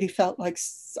 Really felt like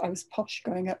I was posh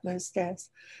going up those stairs.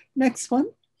 Next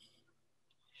one.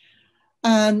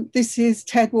 And this is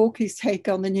Ted Walkey's take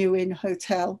on the New Inn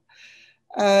Hotel.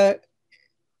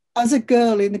 As a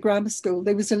girl in the grammar school,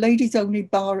 there was a ladies only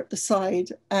bar at the side,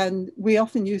 and we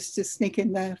often used to sneak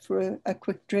in there for a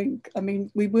quick drink. I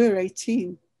mean, we were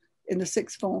 18 in the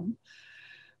sixth form.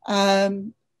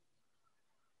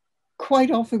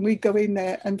 Quite often we'd go in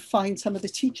there and find some of the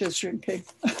teachers drinking,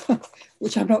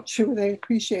 which I'm not sure they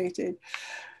appreciated.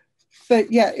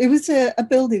 But yeah, it was a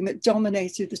building that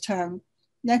dominated the town.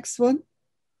 Next one.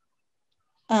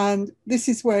 And this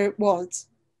is where it was.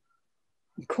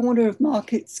 Corner of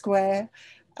Market Square,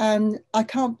 and I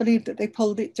can't believe that they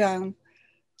pulled it down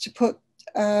to put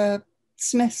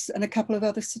Smith's and a couple of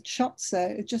other shops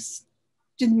there. It just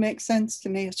didn't make sense to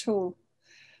me at all.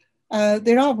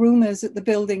 There are rumours that the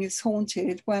building is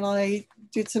haunted. When I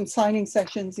did some signing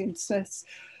sessions in Smith's,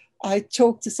 I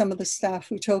talked to some of the staff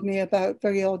who told me about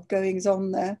very odd goings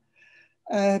on there.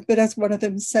 But as one of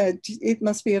them said, it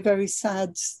must be a very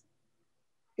sad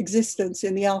existence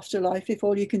in the afterlife if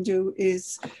all you can do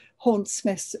is haunt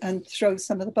Smiths and throw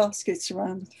some of the baskets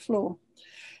around the floor.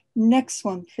 Next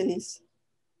one, please.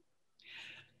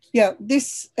 Yeah,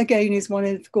 this again is one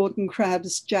of Gordon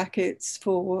Crabb's jackets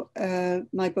for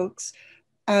my books.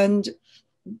 And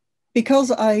because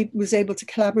I was able to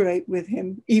collaborate with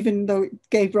him, even though it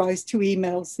gave rise to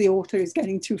emails, the author is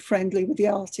getting too friendly with the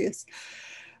artist,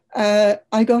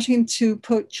 I got him to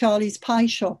put Charlie's Pie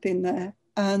Shop in there.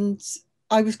 And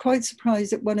I was quite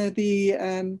surprised at one of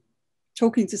the,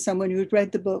 talking to someone who had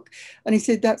read the book, and he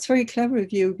said, that's very clever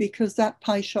of you because that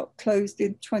pie shop closed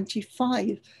in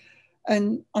 25.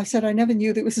 And I said, I never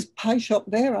knew there was a pie shop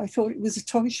there. I thought it was a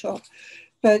toy shop.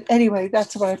 But anyway,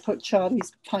 that's where I put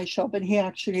Charlie's Pie Shop, and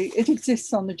it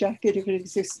exists on the jacket if it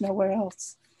exists nowhere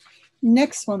else.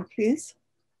 Next one, please.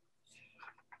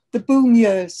 The boom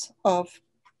years of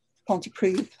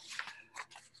Pontypridd.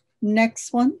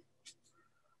 Next one.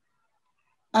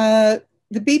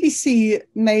 The BBC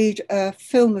made a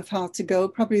film of Hard to Go.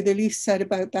 Probably the least said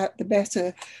about that, the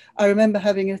better. I remember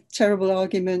having a terrible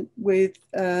argument with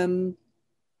the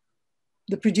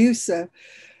producer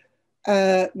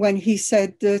when he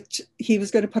said that he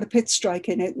was going to put a pit strike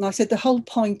in it. And I said the whole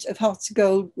point of Hard to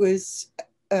Go was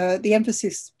the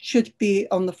emphasis should be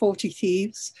on the 40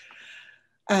 thieves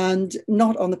and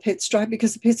not on the pit strike,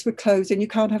 because the pits were closed and you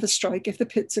can't have a strike if the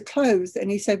pits are closed.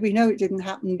 And he said, we know it didn't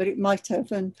happen, but it might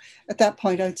have. And at that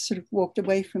point, I'd sort of walked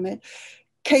away from it.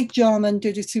 Kate Jarman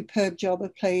did a superb job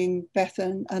of playing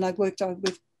Bethan, and I've worked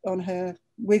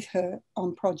with her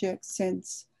on projects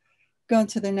since. Go on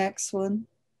to the next one.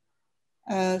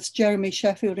 It's Jeremy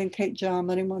Sheffield and Kate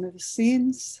Jarman in one of the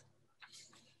scenes.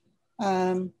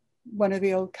 One of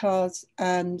the old cars,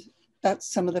 and that's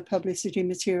some of the publicity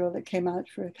material that came out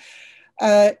for it.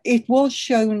 It was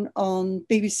shown on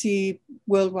BBC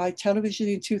Worldwide Television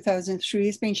in 2003.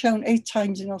 It's been shown 8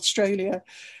 times in Australia.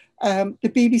 The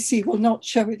BBC will not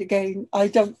show it again. I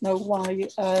don't know why.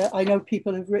 I know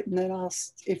people have written and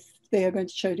asked if they are going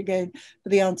to show it again,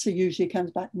 but the answer usually comes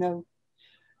back no.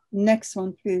 Next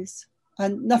one, please.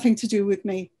 and nothing to do with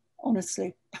me,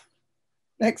 honestly.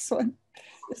 Next one.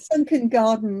 The sunken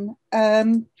garden.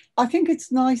 I think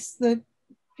it's nice that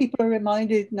people are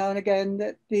reminded now and again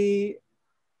that the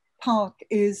park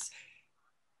is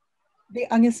the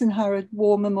Angus and Harrod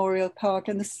War Memorial Park,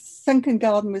 and the sunken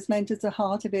garden was meant as the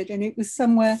heart of it, and it was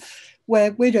somewhere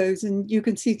where widows, and you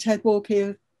can see Ted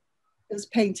Walker as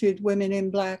painted women in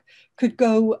black, could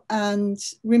go and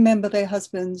remember their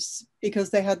husbands because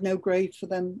they had no grave for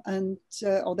them, and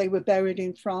or they were buried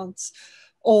in France,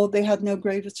 or they had no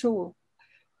grave at all.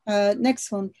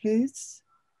 Next one, please.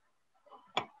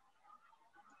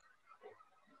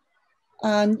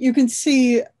 And you can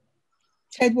see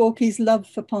Ted Walker's love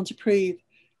for Pontypridd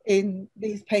in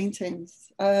these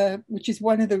paintings, which is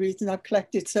one of the reasons I've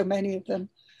collected so many of them.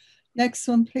 Next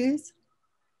one, please.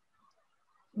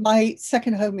 My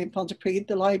second home in Pontypridd,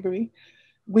 the library.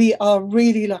 We are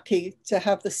really lucky to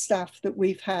have the staff that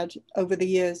we've had over the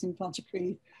years in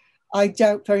Pontypridd. I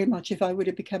doubt very much if I would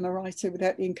have become a writer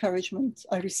without the encouragement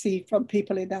I received from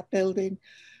people in that building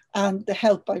and the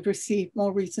help I've received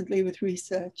more recently with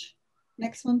research.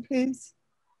 Next one, please.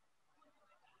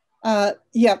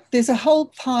 Yeah, there's a whole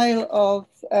pile of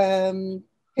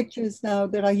pictures now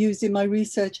that I use in my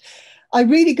research. I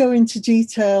really go into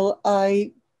detail.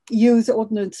 I use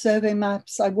Ordnance Survey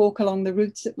maps. I walk along the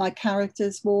routes that my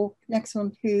characters walk. Next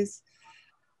one, please.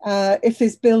 If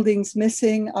there's buildings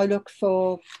missing, I look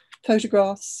for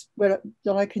photographs that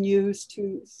I can use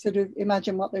to sort of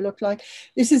imagine what they look like.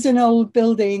 This is an old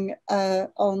building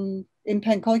in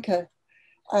Pencoica,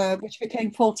 which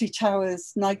became Fawlty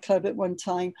Towers nightclub at one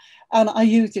time. And I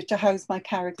used it to house my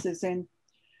characters in.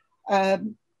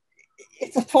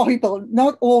 It's a foible.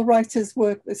 Not all writers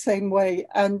work the same way.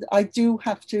 And I do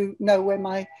have to know where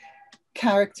my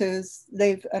characters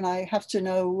live, and I have to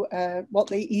know what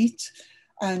they eat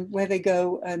and where they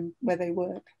go and where they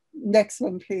work. Next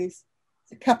one, please.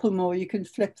 A couple more, you can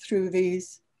flip through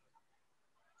these.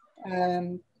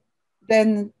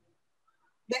 Then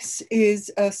this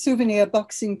is a souvenir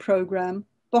boxing program.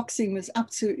 Boxing was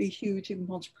absolutely huge in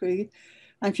Mhontypridd.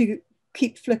 And if you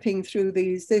keep flipping through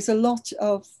these, there's a lot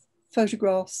of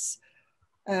photographs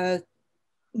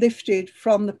lifted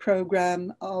from the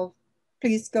program of,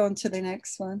 please go on to the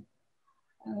next one.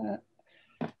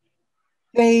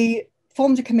 They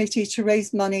formed a committee to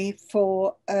raise money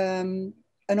for an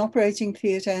operating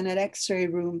theatre and an x-ray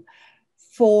room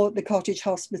for the cottage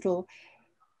hospital.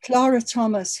 Clara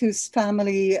Thomas, whose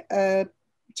family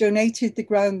donated the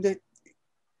ground that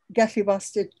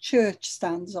Gelliwastad Church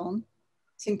stands on,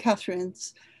 St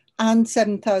Catherine's, and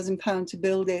 £7,000 to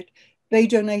build it. They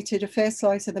donated a fair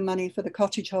slice of the money for the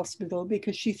cottage hospital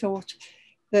because she thought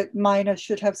that miners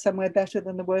should have somewhere better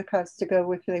than the workhouse to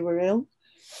go if they were ill.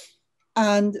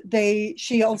 And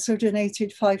she also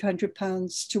donated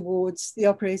 £500 towards the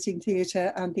operating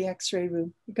theatre and the x-ray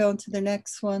room. We go on to the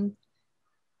next one.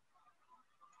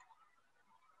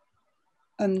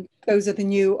 And those are the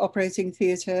new operating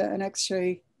theatre and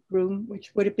x-ray room,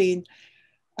 which would have been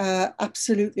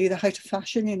absolutely the height of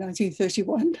fashion in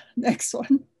 1931. Next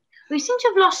one. We seem to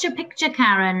have lost your picture,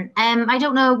 Karen. I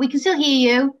don't know, we can still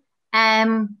hear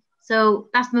you. So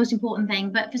that's the most important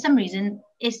thing. But for some reason,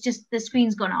 it's just the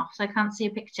screen's gone off, so I can't see a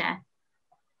picture.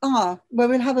 Ah, well,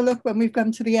 we'll have a look when we've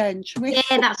come to the end, shall we? Yeah,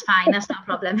 that's fine. That's not a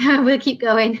problem. We'll keep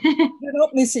going. You're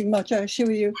not missing much, I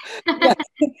assure you. Yeah.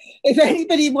 If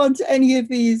anybody wants any of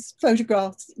these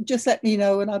photographs, just let me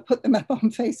know and I'll put them up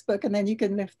on Facebook and then you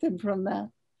can lift them from there.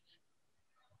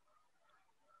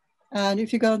 And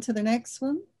if you go on to the next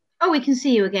one. Oh, we can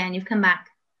see you again. You've come back.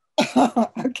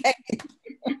 Okay.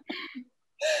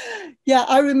 Yeah,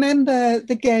 I remember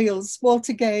the Gales,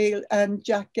 Walter Gale and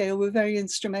Jack Gale were very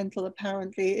instrumental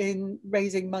apparently in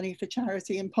raising money for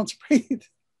charity in Pontypridd.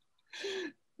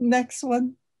 Next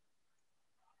one.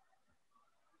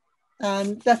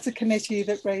 And that's a committee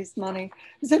that raised money.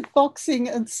 So boxing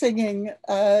and singing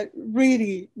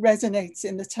really resonates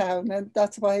in the town, and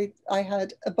that's why I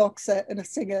had a boxer and a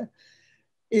singer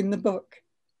in the book.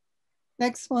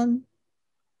 Next one.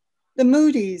 The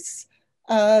Moody's.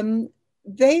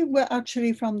 They were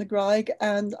actually from the Graig,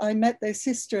 and I met their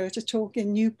sister at a talk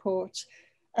in Newport,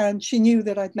 and she knew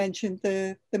that I'd mentioned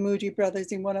the Moody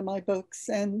brothers in one of my books,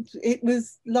 and it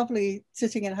was lovely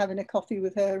sitting and having a coffee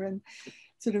with her and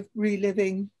sort of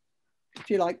reliving, if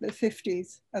you like, the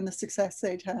 50s and the success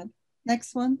they'd had.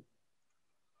 Next one.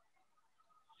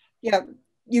 Yeah,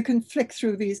 you can flick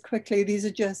through these quickly. These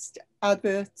are just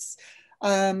adverts.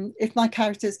 If my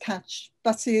characters catch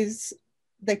buses,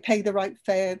 they pay the right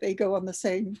fare, they go on the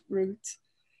same route.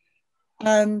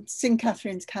 And St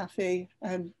Catherine's Cafe,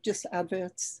 and just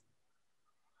adverts.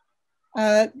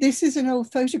 This is an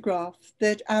old photograph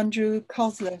that Andrew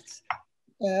Coslet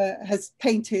has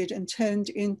painted and turned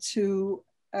into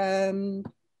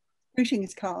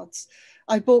greetings cards.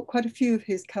 I bought quite a few of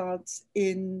his cards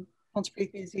in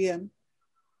Pontypridd Museum.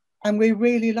 And we're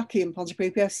really lucky in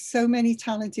Pontypridd. We have so many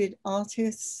talented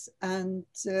artists and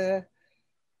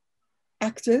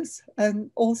actors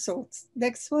and all sorts.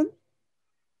 Next one.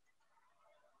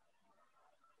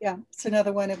 Yeah, it's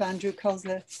another one of Andrew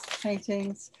Coslet's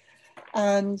paintings.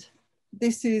 And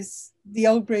this is the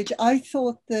old bridge. I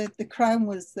thought that the crown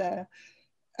was there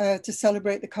to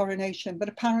celebrate the coronation, but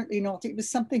apparently not. It was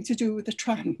something to do with the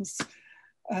trams.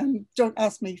 Don't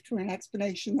ask me for an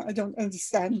explanation. I don't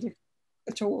understand it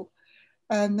at all.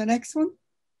 And the next one.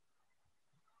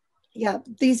 Yeah,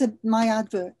 these are my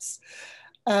adverts.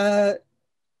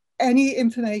 Any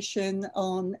information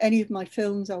on any of my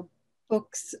films or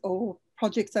books or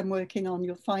projects I'm working on,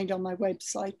 you'll find on my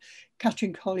website,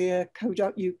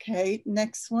 catrincollier.co.uk.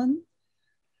 Next one.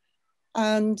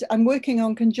 And I'm working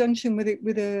on conjunction with it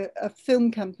with a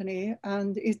film company,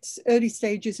 and it's early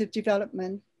stages of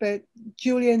development, but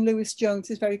Julian Lewis-Jones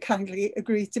has very kindly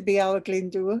agreed to be our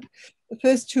Glyndŵr. The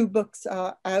first two books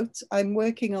are out. I'm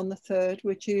working on the third,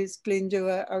 which is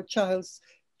Glyndŵr, Our Child's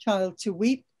Child to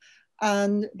Weep,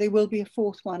 and there will be a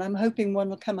fourth one. I'm hoping one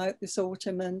will come out this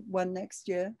autumn and one next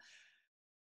year.